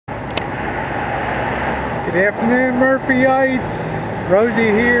Good afternoon, Murphyites. Rosie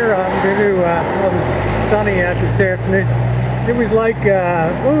here. I'm going to, well, it's sunny out this afternoon. It was like,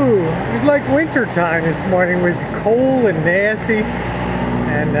 it was like winter time this morning. It was cold and nasty.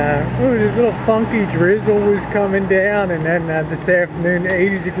 And, this little funky drizzle was coming down. And then this afternoon,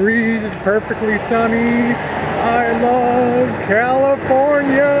 80 degrees. It's perfectly sunny. I love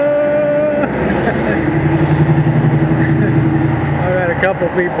California. I've had a couple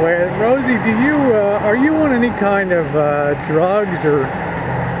people ask, Rosie, are you on any kind of drugs or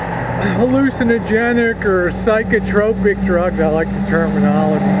hallucinogenic or psychotropic drugs? I like the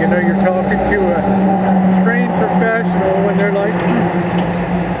terminology. You know, you're talking to a trained professional when they're like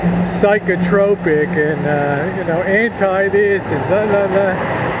psychotropic and, you know, anti this and blah, blah, blah,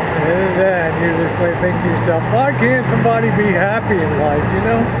 and that. And you're just like thinking to yourself, why can't somebody be happy in life, you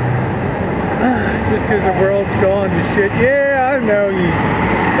know? Just because the world's gone to shit. Yeah, I know you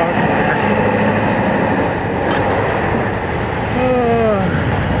talking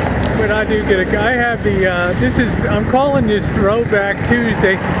but I do get I have the, I'm calling this Throwback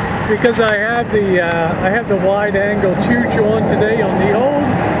Tuesday because I have the wide angle Choochin today on the old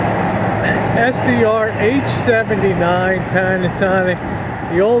SDR H79 Panasonic,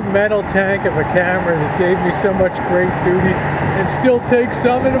 the old metal tank of a camera that gave me so much great duty and still takes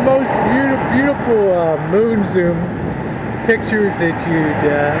some of the most beautiful moon zoom pictures that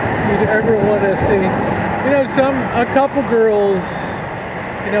you'd ever want to see. You know, a couple girls,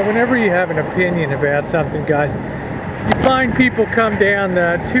 you know, whenever you have an opinion about something, guys, you find people come down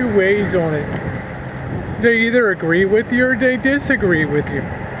two ways on it. They either agree with you or they disagree with you.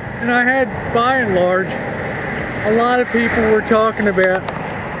 And I had, by and large, a lot of people were talking about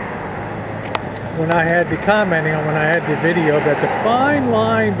when I had the video about the fine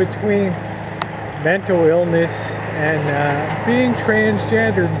line between mental illness and being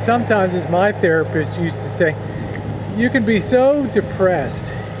transgender. And sometimes, as my therapist used to say, you can be so depressed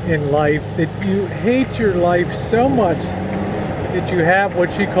in life that you hate your life so much that you have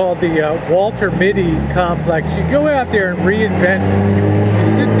what she called the Walter Mitty complex. You go out there and reinvent it. You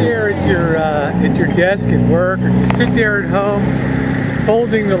sit there at your desk at work, or you sit there at home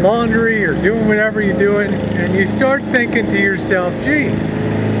folding the laundry or doing whatever you're doing, and you start thinking to yourself, gee,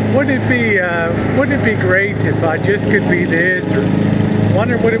 wouldn't it be great if I just could be this, or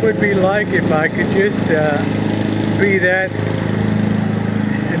wonder what it would be like if I could just be that.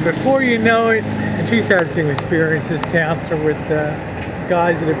 And before you know it, and she's had some experience as counselor with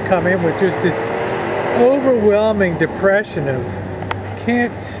guys that have come in with just this overwhelming depression of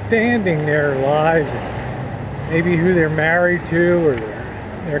can't standing their lives, maybe who they're married to, or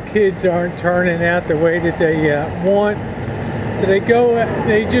their kids aren't turning out the way that they want. So they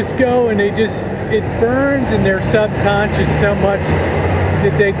just go and it burns in their subconscious so much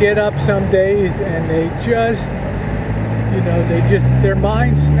that they get up some days and they just, you know, their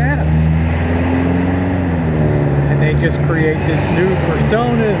mind snaps. And they just create this new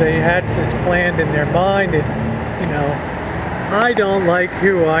persona. They had this planned in their mind that, you know, I don't like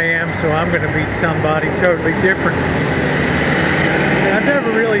who I am, so I'm going to be somebody totally different. And I've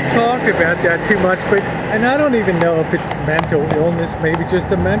never really talked about that too much, and I don't even know if it's mental illness, maybe just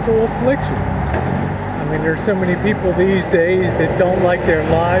a mental affliction. I mean, there's so many people these days that don't like their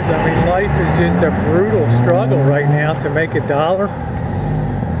lives. I mean, life is just a brutal struggle right now to make a dollar.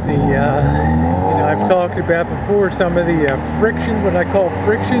 You know, I've talked about before some of the friction, what I call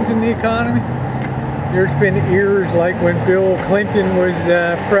frictions in the economy. There's been years like when Bill Clinton was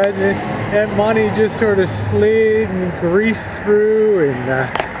president, that money just sort of slid and greased through,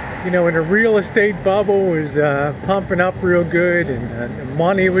 and you know, when the real estate bubble was pumping up real good, and the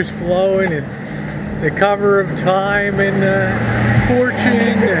money was flowing, and the cover of Time and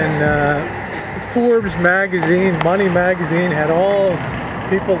Fortune and Forbes magazine, Money magazine, had all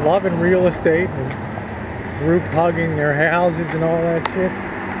people loving real estate and group hugging their houses and all that shit.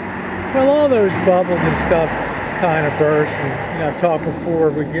 Well, all those bubbles and stuff kind of burst, and you know, I've talked before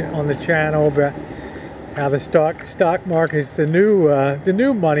we get on the channel about how the stock market is the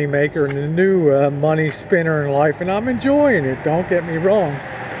new money maker and the new money spinner in life, and I'm enjoying it. Don't get me wrong,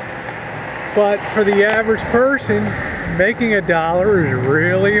 but for the average person, making a dollar is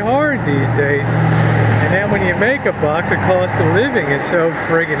really hard these days. And then when you make a buck, the cost of living is so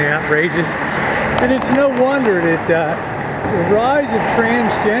friggin' outrageous, and it's no wonder that. The rise of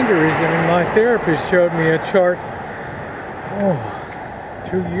transgenderism, and my therapist showed me a chart,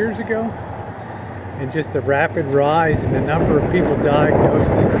 2 years ago, and just the rapid rise in the number of people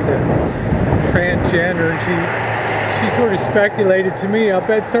diagnosed as transgender. And she sort of speculated to me, I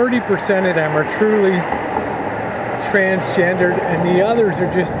bet 30% of them are transgendered, and the others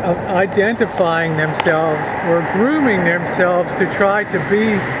are just identifying themselves or grooming themselves to try to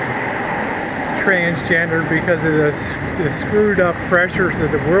be transgender because of the screwed up pressures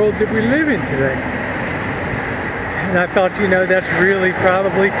of the world that we live in today. And I thought, you know, that's really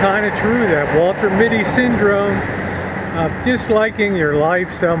probably kind of true, that Walter Mitty syndrome of disliking your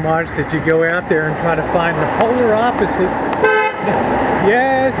life so much that you go out there and try to find the polar opposite.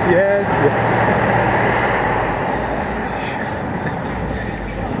 Yes, yes, yes.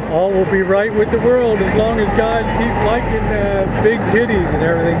 All will be right with the world as long as guys keep liking big titties and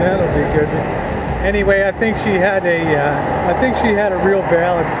everything. That'll be good. Anyway, I think she had a real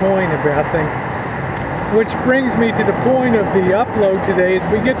valid point about things. Which brings me to the point of the upload today. Is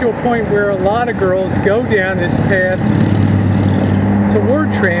we get to a point where a lot of girls go down this path toward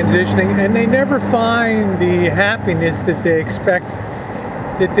transitioning, and they never find the happiness that they expect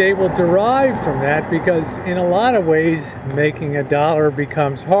that they will derive from that, because in a lot of ways making a dollar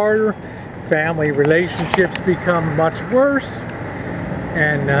becomes harder, family relationships become much worse,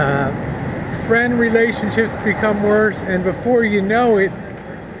 and friend relationships become worse, and before you know it,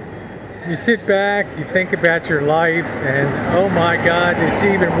 you sit back, you think about your life, and oh my God, it's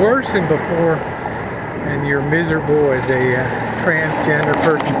even worse than before, and you're miserable as a transgender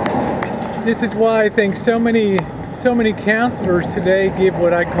person. This is why I think so many counselors today give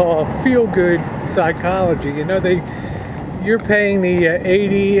what I call feel-good psychology. You know, you're paying the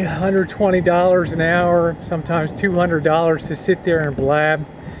 $80, $120 an hour, sometimes $200 to sit there and blab.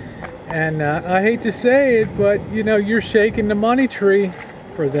 And I hate to say it, but you know, you're shaking the money tree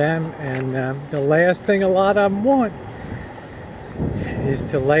for them, and the last thing a lot of them want is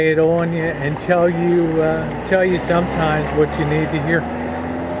to lay it on you and tell you sometimes what you need to hear.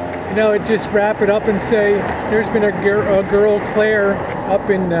 You know, just wrap it up and say, there's been a girl, Claire, up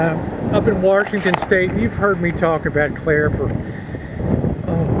in Washington State. You've heard me talk about Claire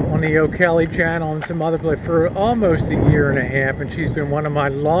on the O'Kelly channel and some other places for almost a year and a half, and she's been one of my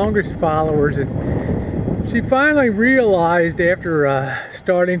longest followers. And she finally realized after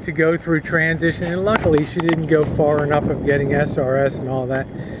starting to go through transition, and luckily she didn't go far enough of getting SRS and all that,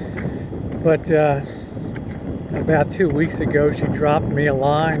 but about 2 weeks ago she dropped me a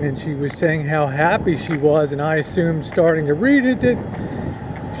line, and she was saying how happy she was, and I assumed starting to read it that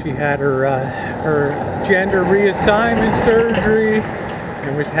she had her gender reassignment surgery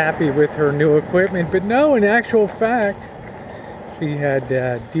and was happy with her new equipment. But no, in actual fact, she had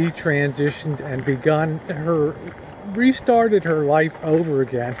detransitioned and restarted her life over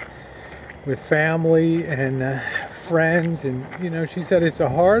again with family and friends. And you know, she said it's a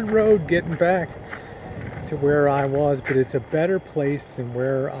hard road getting back to where I was, but it's a better place than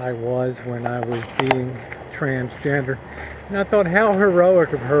where I was when I was being transgender. And I thought, how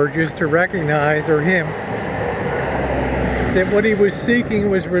heroic of her just to recognize, or him, that what he was seeking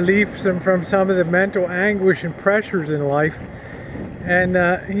was relief from some of the mental anguish and pressures in life. And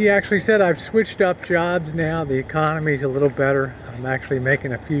he actually said, I've switched up jobs now, the economy's a little better, I'm actually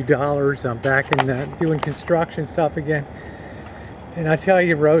making a few dollars, I'm back in doing construction stuff again. And I tell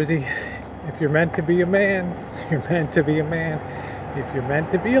you, Rosie, if you're meant to be a man, you're meant to be a man. If you're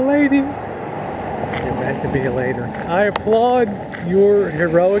meant to be a lady, you're meant to be a lady. I applaud your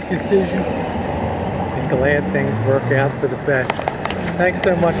heroic decision, and glad things work out for the best. Thanks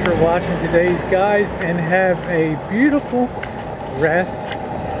so much for watching today, guys, and have a beautiful rest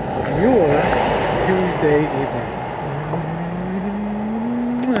of your Tuesday evening.